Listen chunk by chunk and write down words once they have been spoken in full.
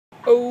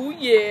Oh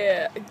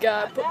yeah, a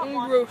guy putting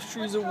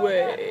groceries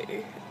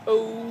away.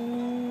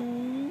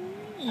 Oh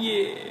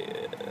yeah.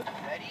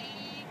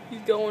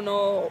 He's going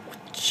all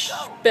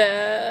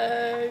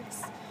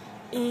bags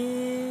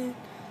in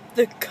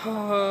the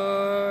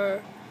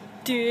car.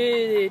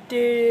 Do.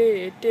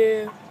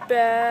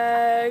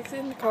 Bags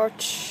in the car.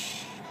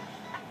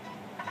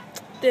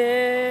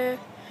 There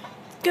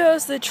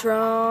goes the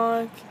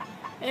trunk.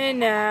 And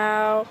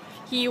now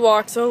he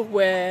walks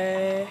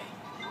away.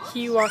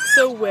 He walks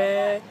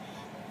away.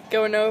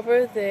 Going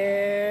over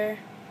there.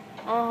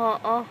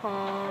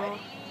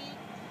 Ready?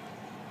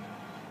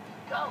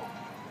 Go.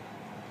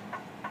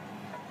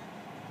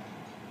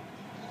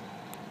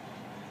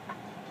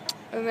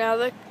 And now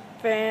the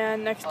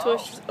van next to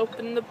us just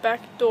opened the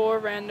back door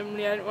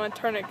randomly. I didn't want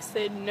to turn it because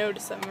they'd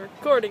notice I'm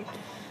recording.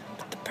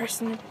 But the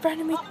person in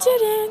front of me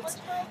didn't.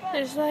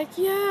 They're just like,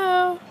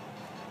 yo,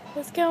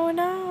 what's going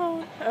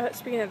on?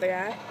 Speaking of the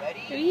guy. Ready?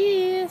 Here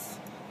he is.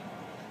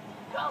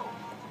 Go.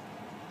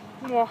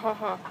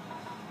 Mwahaha.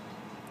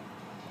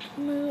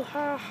 Moo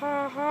ha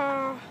ha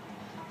ha.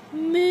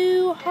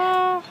 Moo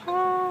ha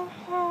ha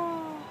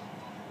ha.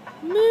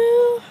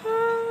 Moo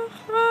ha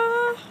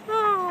ha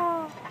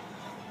ha.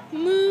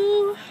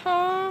 Moo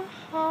ha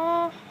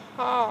ha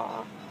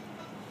ha.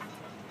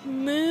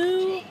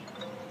 Moo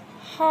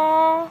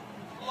ha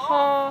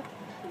ha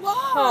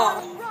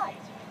ha.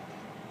 Right.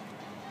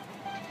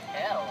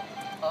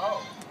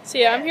 L-O. So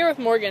yeah, I'm here with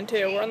Morgan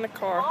too. We're in the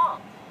car.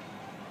 Wrong.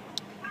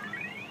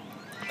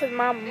 Cause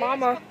my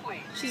mama,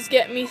 she's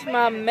getting me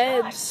my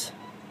meds.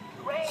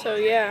 So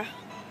yeah.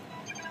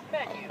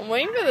 I'm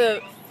waiting for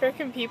the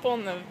freaking people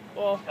in the,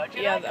 well,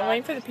 yeah, I'm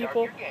waiting for the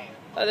people.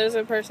 Oh, there's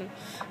a person.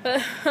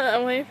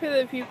 I'm waiting for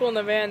the people in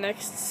the van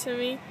next to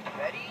me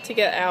to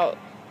get out.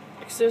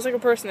 Because there's like a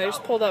person, they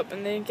just pulled up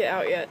and they didn't get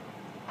out yet.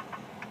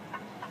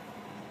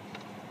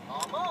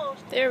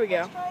 Almost. There we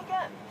go. Let's try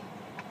again.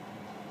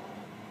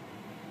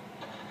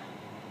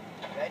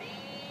 Ready?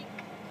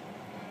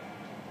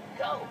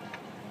 Go.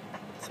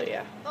 So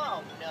yeah.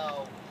 Oh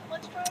no.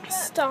 Let's try again.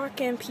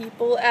 Stalking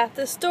people at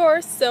the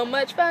store, so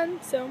much fun,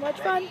 so much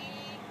fun. Ready?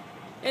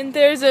 And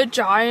there's a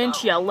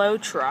giant yellow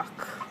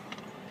truck.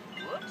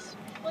 Whoops.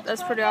 Let's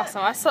That's try pretty again.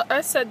 awesome.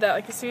 I said that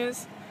like as soon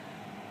as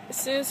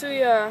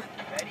we Ready?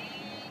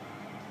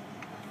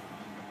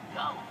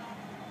 Go.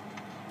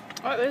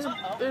 oh, there's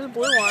a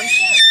blue one.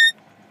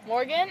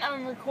 Morgan,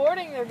 I'm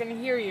recording, they're gonna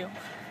hear you.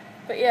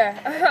 But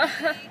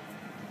yeah.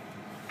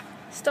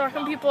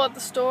 Stalking people at the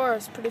store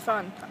is pretty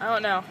fun. I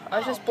don't know. I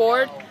was just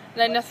bored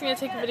and I had nothing to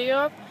take a video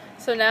of,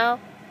 so now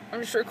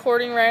I'm just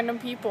recording random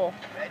people.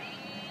 Ready?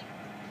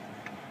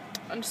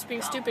 I'm just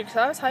being stupid because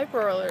I was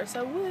hyper earlier,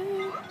 so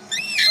woo.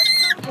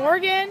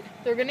 Morgan,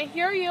 they're gonna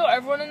hear you.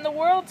 Everyone in the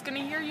world's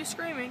gonna hear you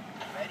screaming.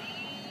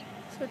 Ready?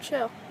 So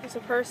chill. There's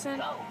a person.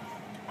 Go.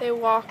 They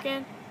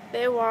walking.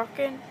 They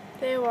walking.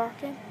 They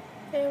walking.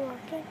 They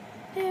walking.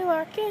 They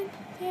walking.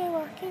 They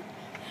walking.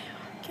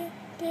 They walking.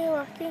 They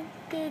walking.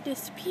 They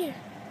disappear.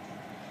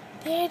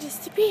 They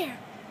disappear.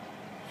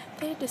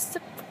 They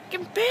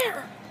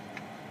disappear.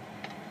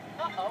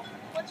 Uh-oh.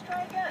 Let's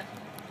try again.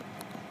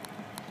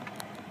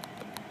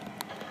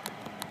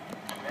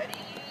 Ready?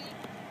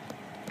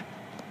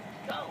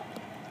 Go.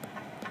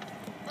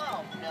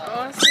 Oh no. Oh,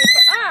 let's see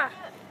if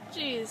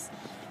jeez,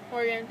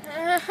 Morgan.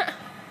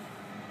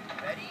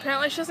 Ready?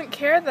 Apparently she doesn't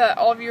care that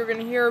all of you are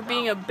gonna hear her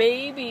being a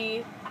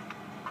baby.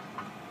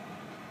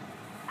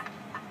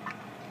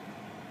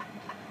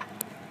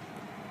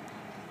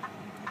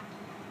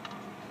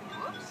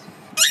 Whoops.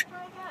 Let's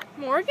try again.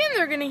 Morgan,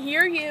 they're gonna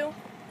hear you.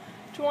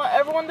 Do you want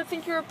everyone to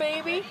think you're a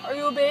baby? Are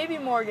you a baby,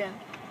 Morgan?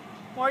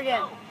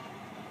 Morgan,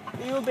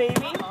 are you a baby?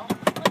 Uh-oh.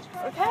 Let's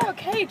try again.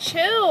 Okay,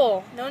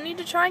 chill. No need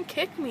to try and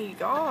kick me,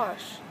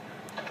 gosh.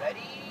 Ready?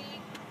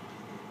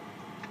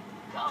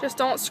 Go. Just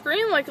don't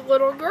scream like a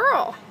little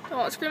girl.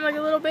 Don't scream like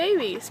a little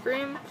baby.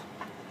 Scream,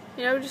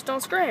 just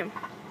don't scream.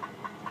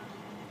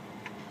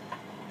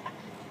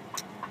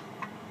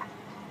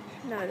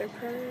 Another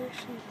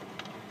person.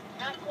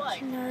 Not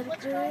quite. Another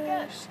Let's try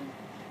again. person.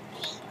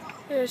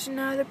 There's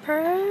another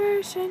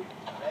person.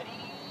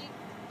 Ready?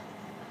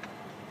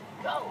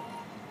 Go.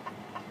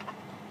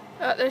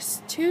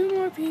 There's two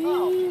more people.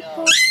 Oh no.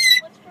 Let's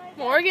try again.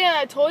 Morgan,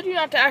 I told you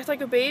not to act like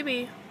a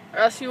baby, or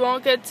else you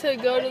won't get to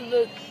go to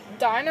the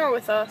diner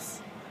with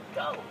us.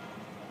 Go.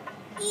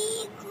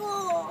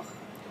 Eagle.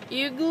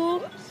 Eagle?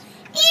 Whoops.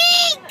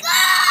 Eagle.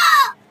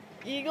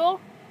 Eagle?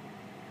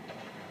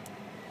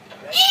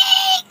 Ready?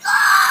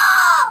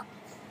 Eagle.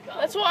 Go.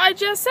 That's what I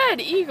just said,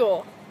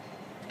 eagle.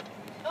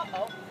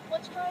 Uh-oh.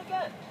 Let's try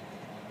again.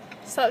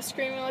 Stop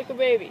screaming like a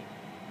baby.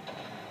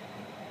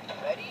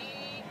 Ready?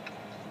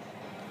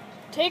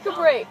 Take a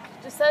break.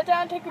 Just sit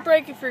down and take a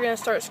break if you're going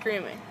to start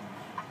screaming.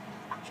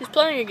 She's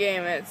playing a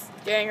game and it's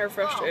getting her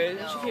frustrated.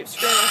 Oh, no. She keeps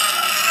screaming.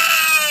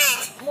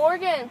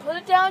 Morgan, put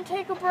it down and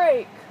take a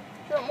break.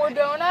 Do you want more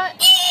donut?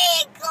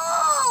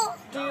 Eagle.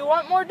 Do you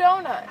want more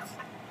donuts?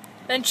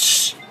 Then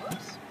shh.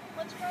 Whoops.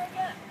 Let's try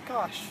again.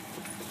 Gosh.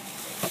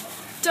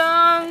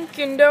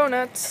 Dunkin'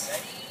 Donuts.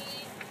 Ready?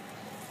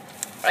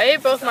 I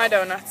ate both my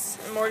donuts.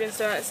 And Morgan's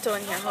donut is still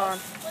in here. Hold on.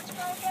 Let's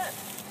try again.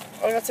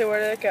 I was gonna say, where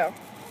did it go?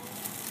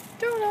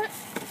 Donut.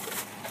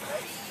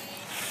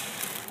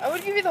 I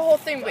would give you the whole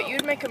thing, but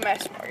you'd make a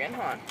mess, Morgan.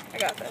 Hold on. I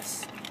got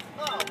this.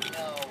 Oh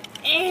no.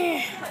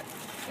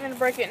 I'm gonna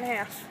break it in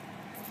half.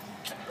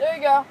 There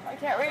you go. I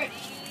can't reach.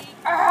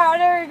 Ah,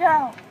 there you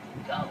go.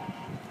 Go.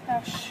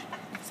 Oh, shh.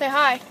 Say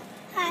hi.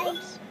 Hi.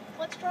 Whoops.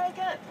 Let's try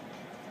again.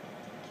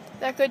 Is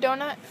that good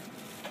donut?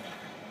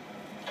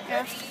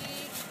 Yeah.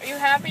 Are you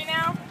happy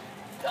now?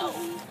 Go.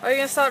 Or are you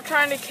gonna stop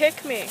trying to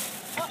kick me?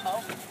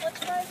 Uh-oh. Let's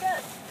try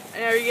again.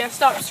 And are you gonna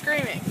stop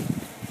screaming?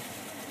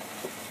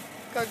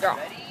 Good girl.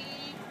 Ready?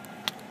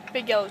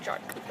 Big yellow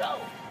truck. Go.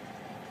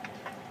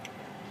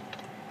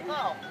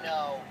 Oh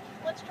no.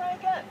 Let's try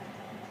again.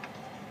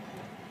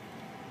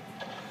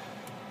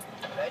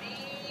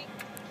 Ready?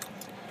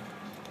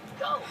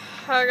 Go.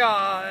 Hi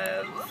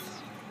guys.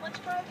 Whoops. Let's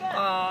try again.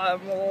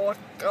 I'm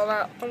looking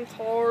at some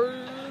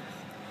cars.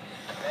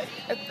 Ready?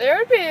 If there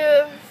would be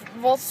a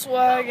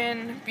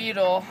Volkswagen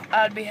Beetle,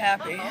 I'd be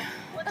happy.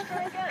 Let's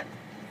try again.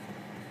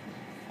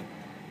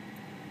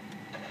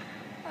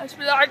 I'd just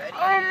be like,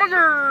 oh my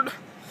god.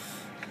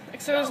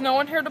 Except there's no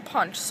one here to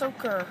punch, so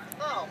grr.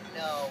 Oh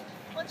no.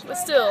 Let's try But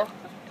still, again.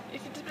 you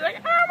could just be like,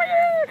 oh my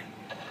god.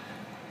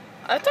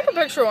 I took a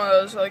picture of one of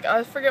those, like,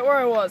 I forget where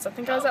I was. I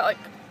think I was at, like,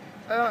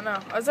 I don't know.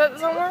 I was at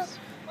somewhere? Whoops.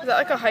 Was that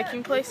like a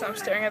hiking place? I'm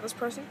staring at this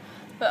person.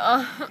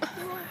 But,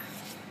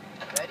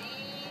 Ready?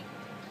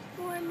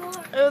 More.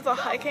 it was a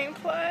hiking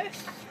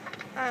place.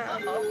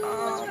 Let's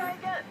try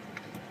again.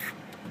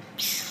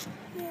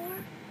 More.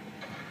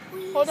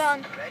 Please. Hold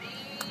on. Ready?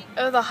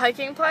 It was a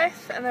hiking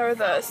place, and there was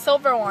a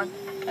silver one.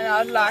 And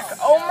I was like,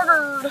 oh my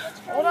god.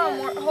 Hold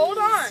on, hold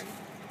on.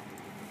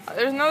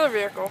 There's another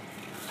vehicle.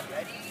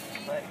 Ready?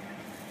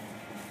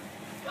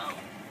 Go.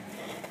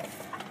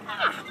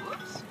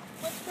 Whoops.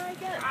 Let's try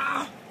again.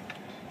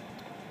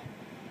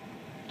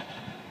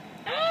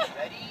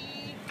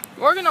 Ready?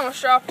 Morgan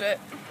almost dropped it.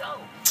 Go.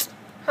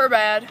 Her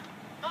bad.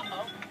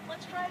 Uh-oh.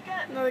 Let's try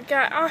again. Another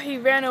guy. Oh, he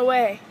ran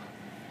away.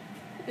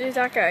 There's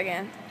that guy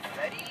again.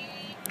 Ready?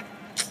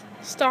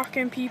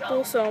 Stalking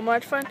people, so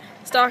much fun.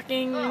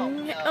 Stalking Oh,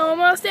 no.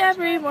 almost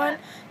everyone.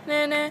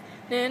 Na na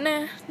na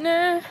na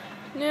na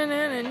na na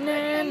na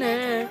na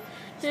na.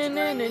 Na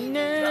na na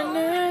na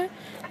na.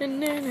 Na na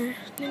na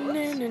na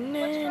na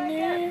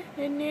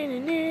na na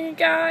na.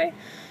 Guy.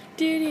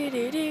 Do do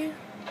do do.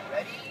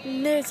 Ready?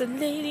 And there's a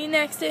lady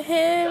next to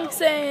him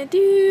saying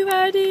do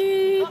ba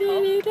dee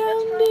dee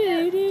dum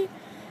dee dee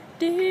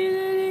dee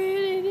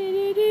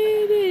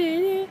dee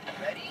dee.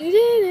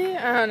 Ready?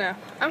 I don't know.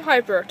 I'm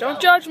hyper. Don't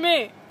judge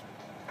me.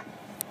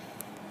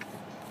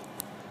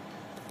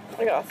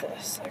 I got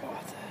this. I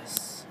got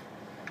this.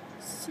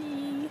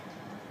 See.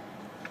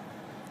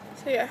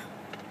 So yeah.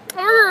 Oh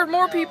my god,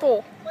 more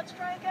people. Let's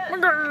try Oh my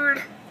again.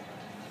 god.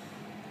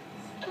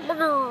 Oh my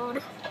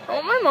god. I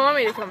want my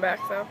mommy to come back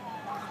though.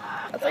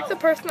 That's like the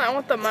person I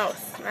want the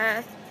most,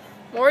 man.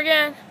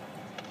 Morgan.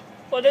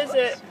 What is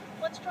it?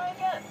 Let's try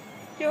again.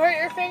 You hurt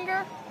your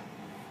finger?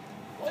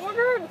 Oh my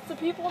god, it's the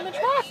people in the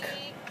truck.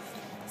 Ready?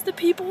 It's the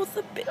people with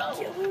the big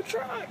yellow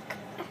truck.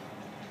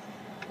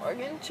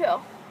 Morgan,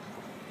 chill.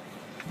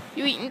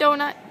 You eating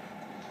donut?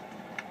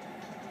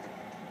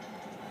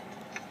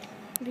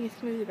 What do you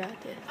smooth about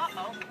this?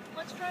 Uh-oh.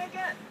 Let's try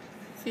again.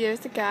 See, there's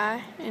the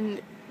guy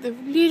and the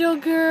little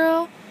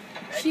girl.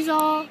 She's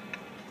all,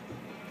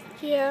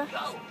 yeah.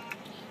 Go.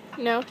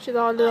 No, she's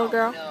all a little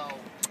girl. No.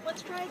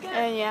 Let's try again.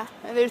 And yeah,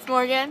 and there's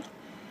Morgan,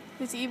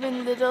 who's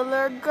even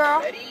littler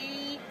girl.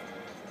 Ready?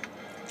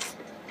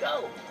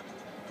 Go.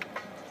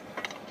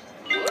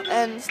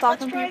 And Let's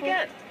stalking try people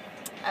again.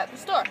 at the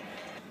store.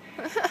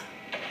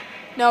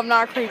 No, I'm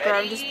not a creeper,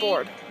 I'm just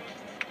bored.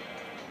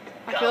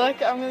 I feel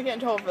like I'm gonna get in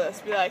trouble for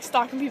this. Be like,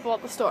 stalking people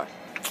at the store.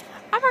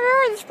 Oh my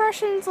god, this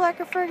person's like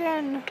a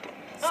friggin'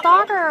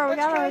 stalker. We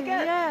Let's try gotta,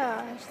 again.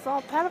 yeah, she's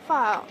all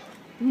pedophile.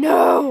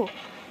 No!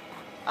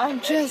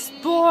 I'm just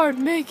bored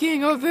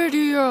making a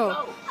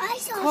video. I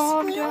saw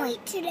Calm a down.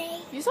 squirrely today.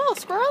 You saw a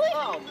squirrely?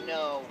 Oh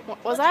no.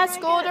 Was Let's I at try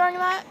school again. during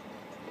that?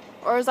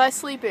 Or was I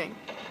sleeping?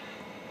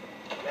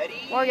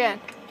 Ready? Morgan.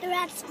 They're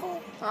at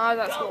school. Oh, I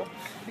was at school.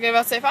 Okay,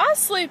 about to say, if I was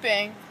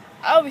sleeping,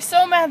 I would be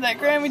so mad that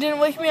Grammy didn't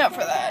wake me up for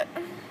that.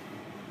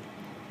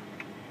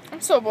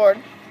 I'm so bored.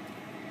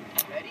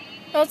 Ready?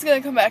 I was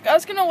gonna come back. I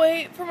was gonna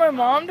wait for my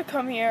mom to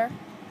come here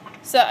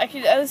so I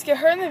could at least get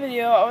her in the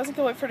video. I wasn't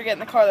gonna wait for her to get in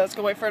the car. I was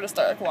gonna wait for her to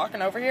start like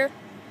walking over here.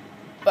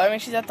 But I mean,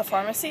 she's at the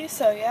pharmacy,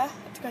 so yeah,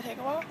 it's gonna take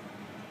a while.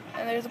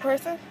 And there's a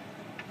person.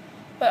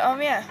 But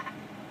yeah.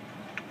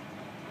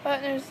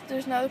 But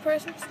there's another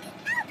person.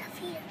 Out of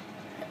here.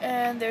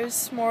 And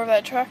there's more of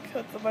that truck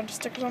with a bunch of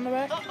stickers on the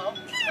back. Uh-oh.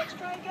 Let's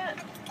try again.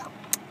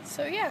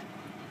 So yeah.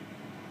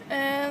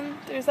 And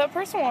there's that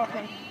person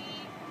walking.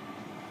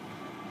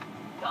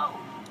 Go.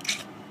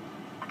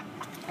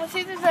 Let's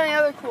see if there's any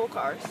other cool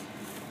cars.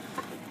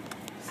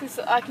 Since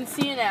I can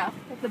see you now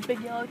that the big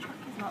yellow truck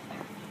is not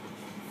there.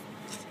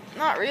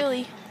 Not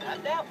really.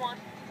 Not that one.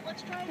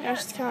 Let's try They're again.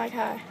 just kind of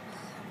like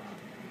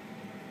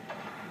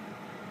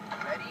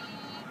hi. Ready?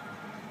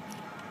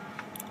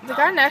 the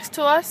guy next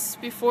to us,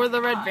 before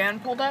the red van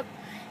pulled up,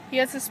 he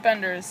had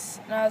suspenders.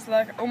 And I was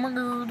like, oh my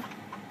god.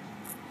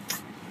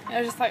 And I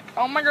was just like,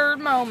 oh my god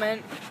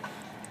moment.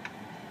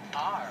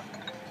 R.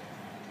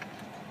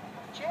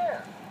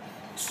 Chair.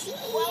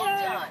 Well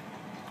done.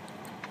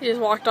 He just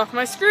walked off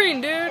my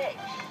screen, dude. H.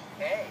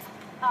 K.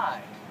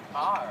 I.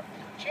 R.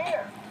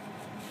 Chair.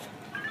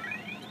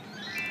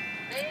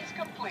 Phase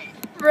complete.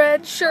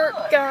 Red shirt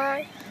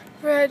guy.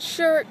 Red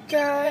shirt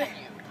guy.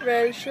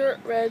 Red shirt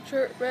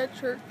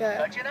guy.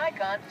 Touch an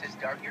icon to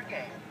start your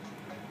game.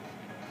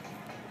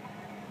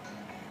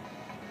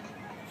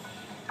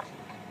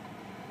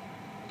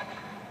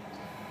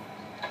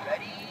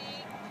 Ready?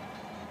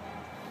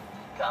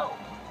 Go.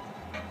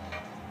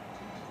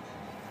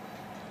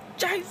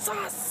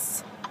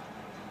 Jesus!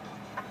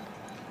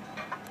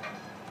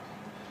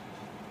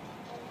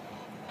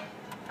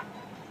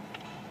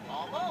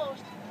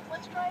 Almost.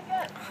 Let's try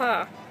again.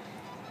 Ha.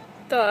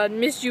 Thought I'd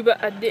missed you,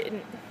 but I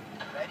didn't.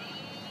 Ready?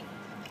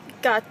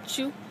 Got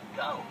you.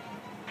 Go.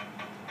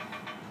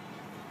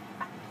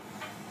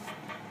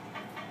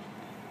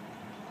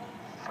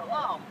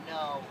 Oh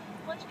no.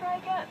 Let's try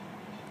again.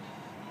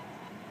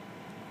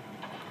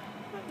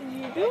 What is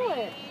you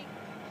doing?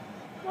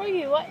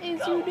 Morgan, what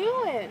is you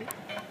doing?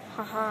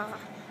 Haha.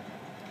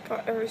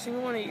 Got every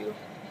single one of you.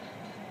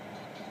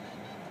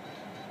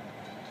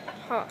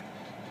 Ha.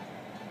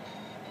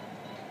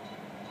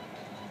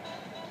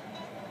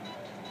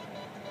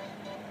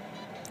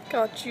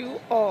 Got you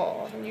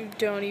all, and you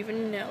don't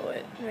even know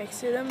it.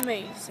 Makes it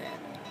amazing.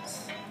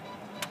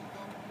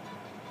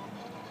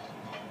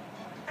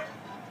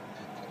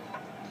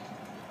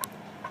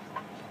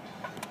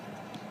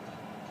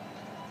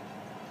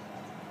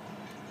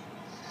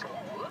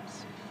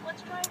 Whoops.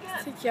 Let's try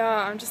again. So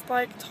yeah, I'm just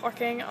like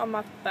talking on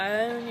my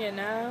phone, you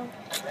know?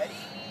 Ready?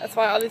 That's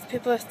why all these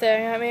people are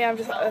staring at me.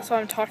 That's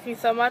why I'm talking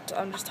so much.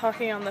 I'm just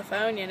talking on the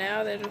phone, you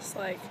know? They're just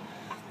like,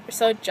 they're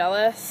so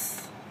jealous.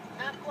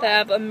 They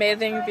have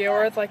amazing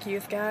viewers like you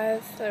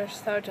guys. They're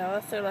so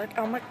jealous. They're like,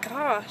 oh my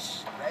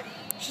gosh, Ready?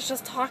 she's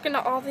just talking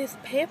to all these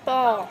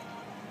people.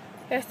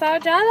 They're so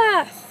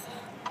jealous.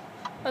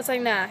 I was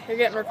like, nah, you're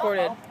getting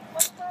recorded.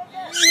 Let's try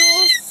again.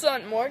 You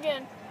son,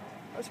 Morgan.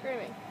 I'm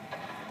screaming.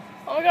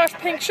 Oh my gosh,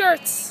 pink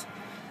shirts.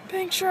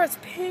 Pink shirts,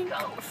 pink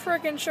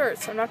friggin'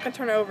 shirts. I'm not gonna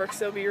turn it over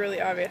because it'll be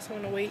really obvious.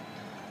 I'm gonna wait.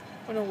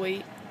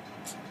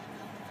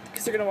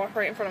 Because they're gonna walk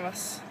right in front of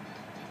us.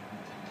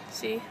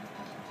 See?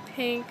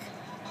 Pink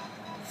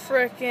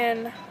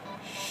frickin'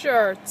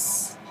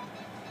 shirts.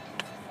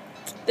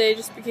 They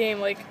just became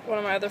like one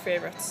of my other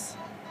favorites.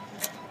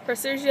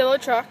 First there's yellow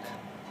truck.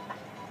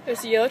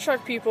 There's the yellow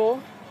truck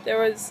people. There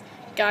was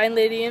guy and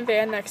lady in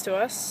van next to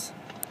us.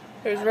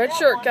 There's red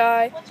shirt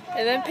guy,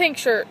 and then pink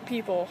shirt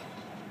people.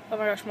 Oh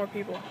my gosh, more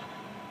people.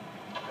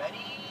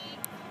 Ready?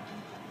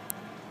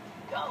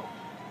 Go.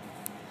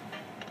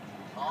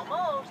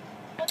 Almost.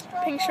 Let's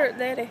try Pink again. shirt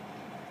lady.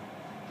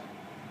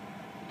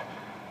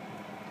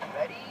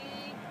 Ready?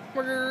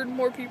 Weird,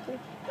 more people.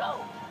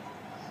 Go.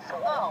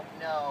 Oh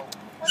no.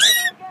 Let's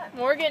try again.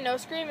 Morgan, no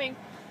screaming.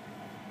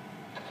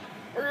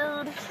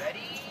 Weird.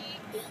 Ready?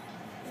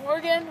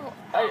 Morgan,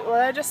 what did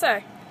I just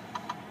say?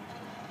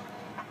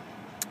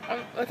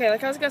 Okay,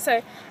 like I was gonna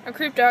say, I'm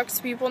creeped out because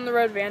people in the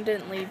red van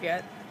didn't leave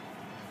yet.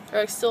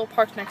 They're like still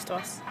parked next to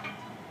us.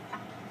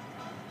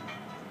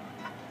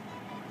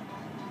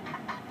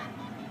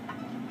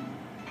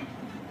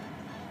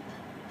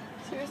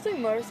 Seriously,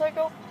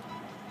 motorcycle?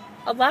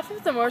 I'd laugh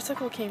if the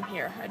motorcycle came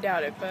here. I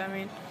doubt it, but I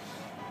mean,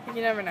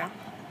 you never know.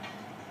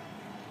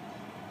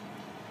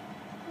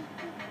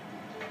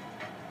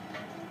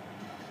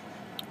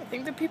 I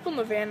think the people in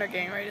the van are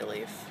getting ready to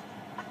leave.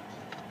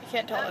 I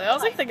can't tell. That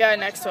was like the guy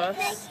next to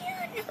us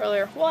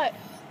earlier. What?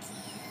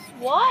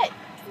 What?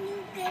 Can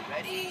you get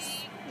Ready?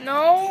 this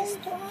No.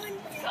 one?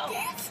 Go.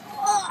 This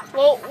one?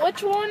 Well,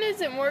 which one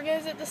is it, Morgan?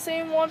 Is it the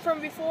same one from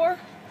before?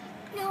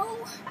 No.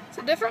 It's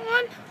a different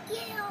one?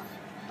 Yeah.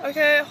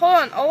 Okay, hold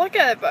on. I'll look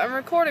at it, but I'm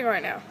recording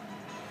right now.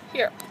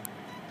 Here.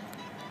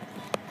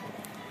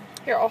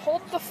 Here, I'll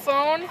hold the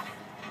phone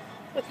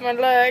with my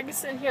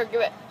legs, and here,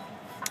 give it.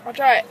 I'll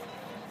try it.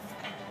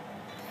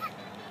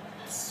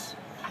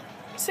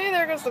 See,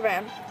 there goes the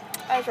van.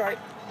 I was right.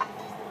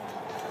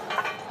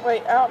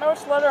 Wait, I don't know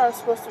which letter I'm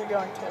supposed to be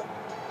going to.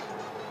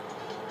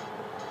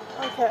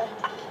 Okay.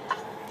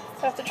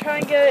 So I have to try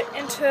and get it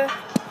into...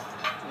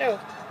 No.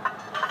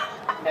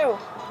 No.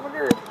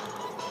 Weird.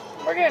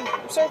 Morgan,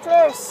 I'm so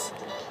close.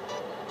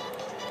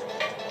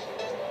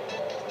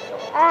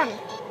 Come on.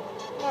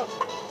 No.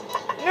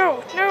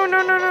 No, no,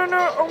 no, no, no,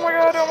 no. Oh my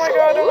god, oh my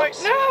god, oh my...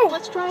 No!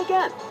 Let's try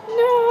again.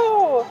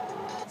 No!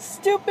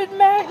 Stupid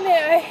magnet,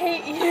 I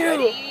hate you.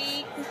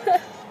 Ready?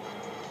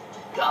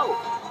 Go.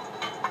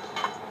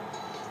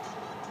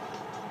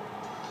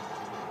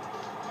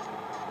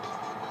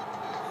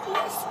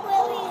 You're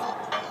swirling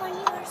on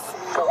your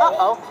sleeve.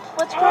 Uh-oh.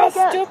 Let's try Oh,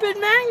 again. stupid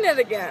magnet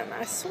again,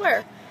 I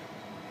swear.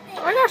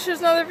 Oh my gosh, there's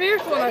another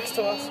vehicle next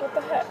to us. What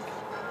the heck?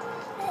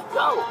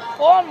 Go.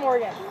 Hold on,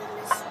 Morgan.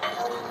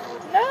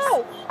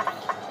 No!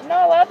 I'm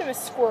not allowed to be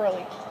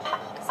squirrely.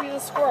 Because he's a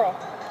squirrel.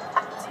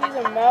 He's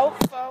a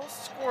mofo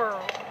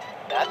squirrel.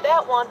 Got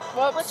that one.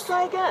 Whoops. Let's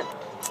try again.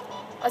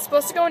 I was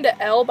supposed to go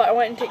into L, but I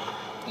went into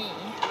E.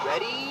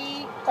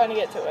 Ready? Trying to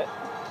get to it.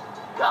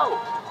 Go.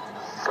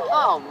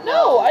 Oh no.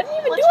 No, I didn't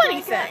even Let's do try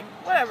anything. again.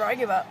 Whatever, I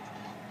give up.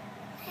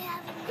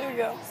 There we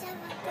go.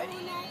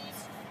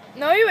 Donuts.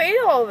 No, you ate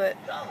all of it.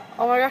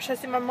 Oh my gosh, I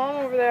see my mom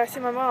over there. I see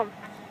my mom.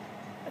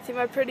 I see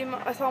my pretty.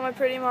 I saw my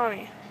pretty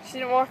mommy. She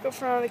didn't walk up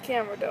front of the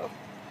camera though.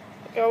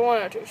 Like I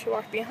wanted her to. She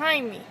walked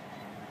behind me.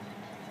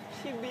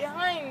 She's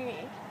behind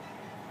me.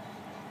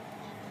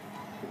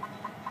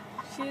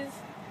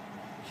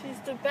 She's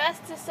the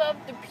bestest of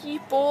the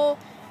people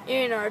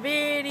in our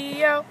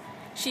video.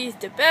 She's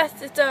the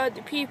bestest of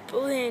the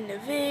people in the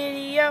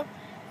video.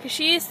 'Cause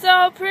she's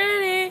so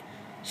pretty.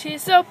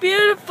 She's so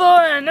beautiful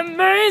and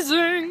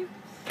amazing.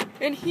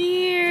 And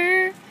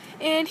here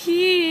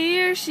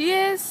she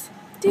is.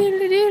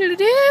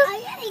 Doodle-doodle-doo.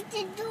 I hate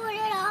to do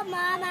it all,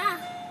 Mama.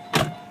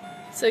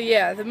 So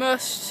yeah, the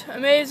most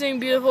amazing,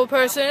 beautiful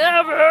person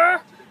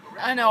ever.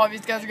 I know all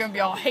these guys are gonna be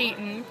all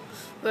hating,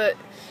 but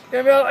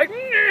you're gonna be all like,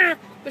 nah.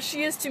 But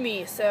she is to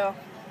me. So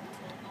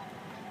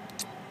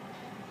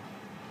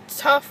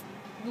tough,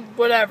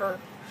 whatever.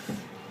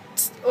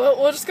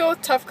 We'll just go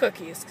with tough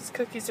cookies because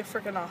cookies are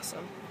freaking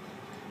awesome.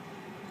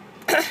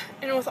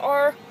 And with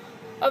our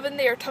oven,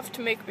 they are tough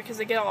to make because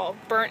they get all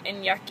burnt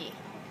and yucky.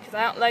 Because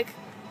I like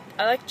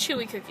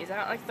chewy cookies. I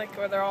don't like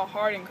where they're all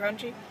hard and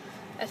crunchy.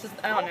 That's just,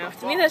 I don't know.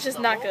 To me, that's just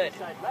not good.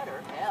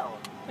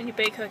 When you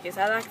bake cookies,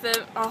 I like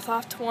them all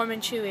soft, warm,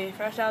 and chewy,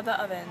 fresh out of the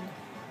oven.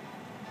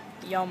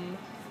 Yum.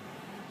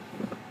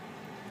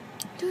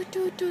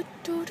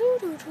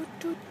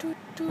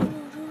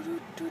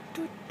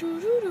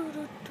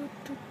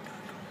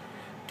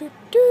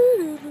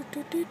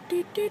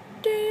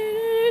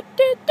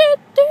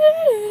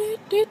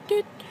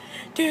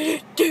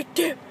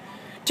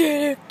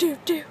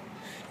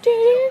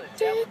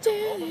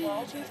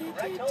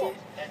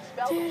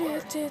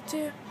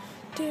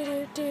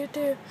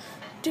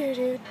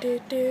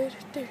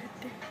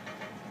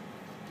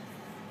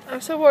 I'm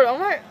so bored.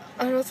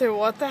 I'm gonna say,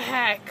 what the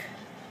heck?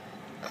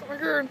 Oh my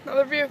god,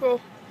 another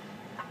vehicle.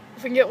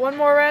 If we can get one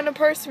more random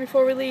person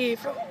before we leave.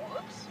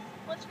 Whoops.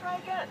 Let's try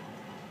again.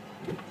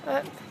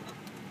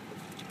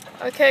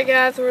 Okay,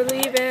 guys, we're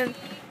leaving.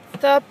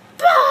 Bye!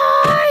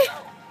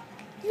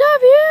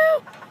 Love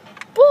you!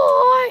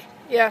 Bye!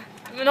 Yeah,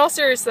 in all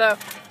seriousness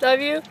though, love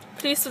you.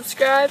 Please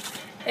subscribe,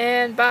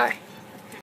 and bye.